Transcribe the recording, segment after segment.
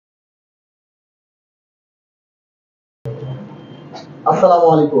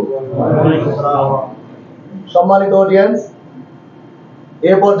আসসালামুয়ালাইকুম। সম্মানিত অডিয়েন্স,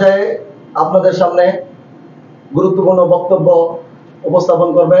 এ পর্যায়ে আপনাদের সামনে গুরুত্বপূর্ণ বক্তব্য উপস্থাপন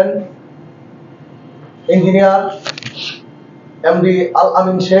করবেন engineer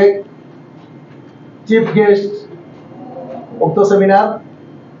Eng.Md.Al-Amin Sheikh, chief guest উক্ত সেমিনার।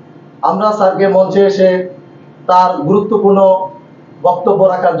 আমরা স্যারকে মঞ্চে এসে তার গুরুত্বপূর্ণ বক্তব্য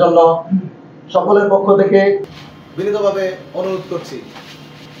রাখার জন্য সকলের পক্ষ থেকে বিনীতভাবে অনুরোধ করছি।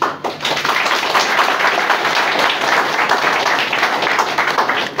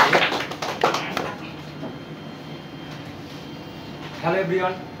 Hello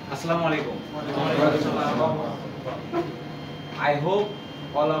everyone, Assalamualaikum. I hope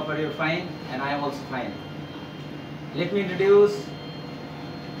all of you are fine and I am also fine. Let me introduce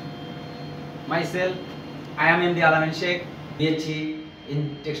myself. I am Eng.Md.Al-Amin Sheikh, PhD in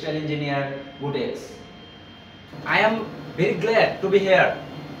Textile Engineer, Butex. I am very glad to be here,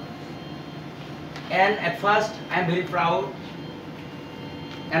 and at first I am very proud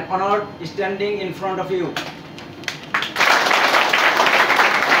and honored standing in front of you.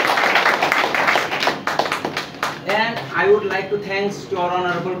 And I would like to thank to our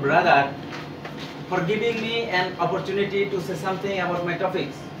honorable brother for giving me an opportunity to say something about my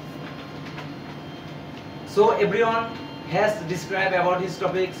topics. So everyone has described about his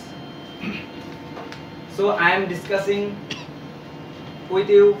topics. So I am discussing with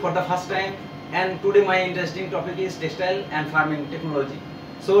you for the first time, and today my interesting topic is textile and farming technology.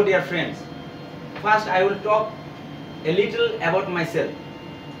 So dear friends, first I will talk a little about myself.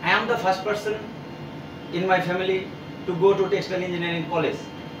 I am the first person in my family to go to textile engineering college,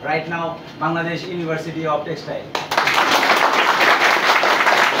 right now Bangladesh University of Textile.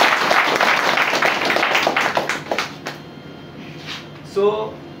 So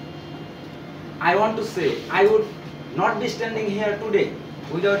I want to say I would not be standing here today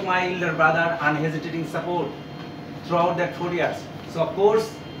without my elder brother unhesitating support throughout that 4 years. So of course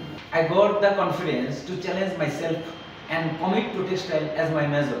I got the confidence to challenge myself and commit to textile as my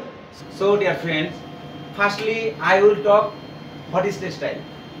major. So dear friends, firstly, I will talk what is textile.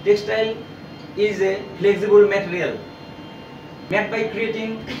 Textile is a flexible material made by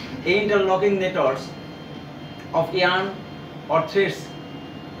creating interlocking networks of yarn or threads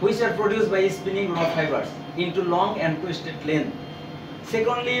which are produced by spinning raw fibers into long and twisted length.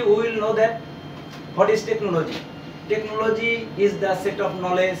 Secondly, we will know that what is technology. Technology is the set of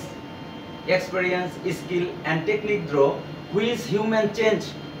knowledge, experience, skill and technique through which human change,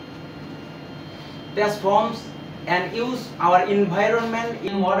 transforms and use our environment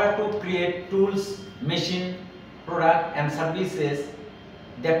in order to create tools, machine, product and services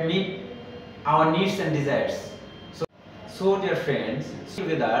that meet our needs and desires. So dear friends,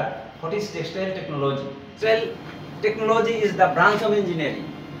 together what is textile technology? Textile technology is the branch of engineering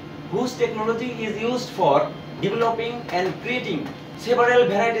whose technology is used for developing and creating several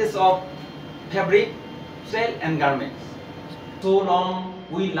varieties of fabric, textile and garments. So long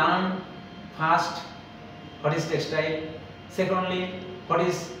we learn first what is textile, secondly what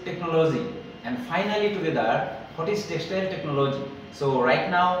is technology, and finally together what is textile technology. So right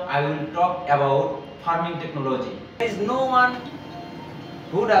now I will talk about farming technology. There is no one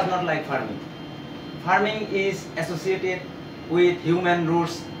who does not like farming. Farming is associated with human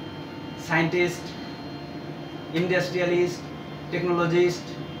roots. Scientists, industrialists,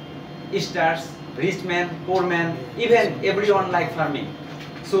 technologists, stars, rich men, poor men, even everyone like farming.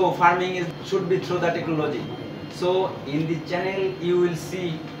 So farming should be through the technology. So in the channel you will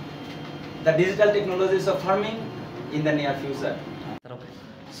see the digital technologies of farming in the near future.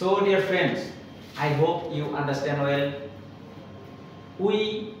 So dear friends, I hope you understand well.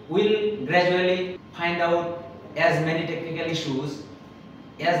 We will gradually find out as many technical issues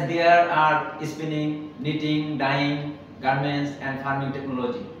as there are spinning, knitting, dyeing, garments and farming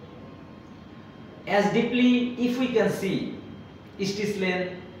technology. As deeply if we can see stitch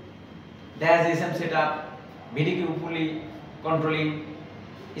length, diagram setup, VDQ pulley controlling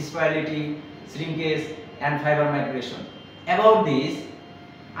spirality, shrinkage and fiber migration. About this,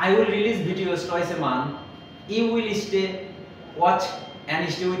 I will release videos twice a month. You will stay, watch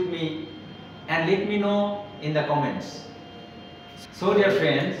and stay with me and let me know in the comments. So dear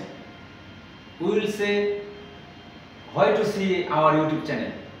friends, we will say where to see our YouTube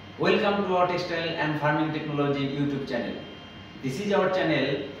channel. Welcome to our Textile and Farming Technology YouTube channel. This is our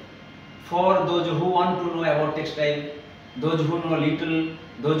channel for those who want to know about textile, those who know little,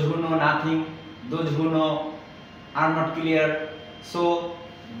 those who know nothing, those who know are not clear. So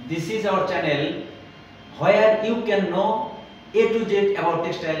this is our channel where you can know A to Z about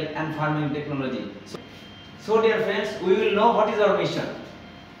textile and farming technology. So dear friends, we will know what is our mission.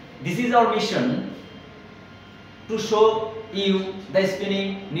 This is our mission to show you the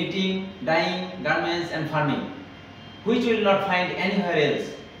spinning, knitting, dyeing, garments and farming, which you will not find anywhere else.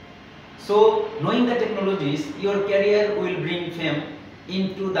 So knowing the technologies, your career will bring fame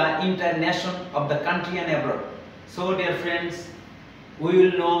into the entire nation of the country and abroad. So dear friends, we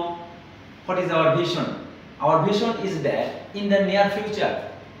will know what is our vision. Our vision is that in the near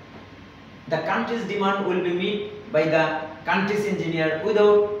future, the country's demand will be met by the country's engineer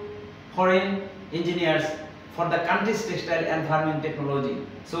without foreign engineers for the country's textile and farming technology.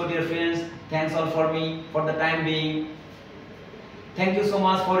 So dear friends, thanks all for me for the time being. Thank you so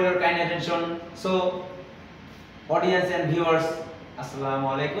much for your kind attention. So audience and viewers,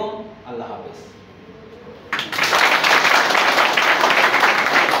 Assalamualaikum, Allah Hafiz.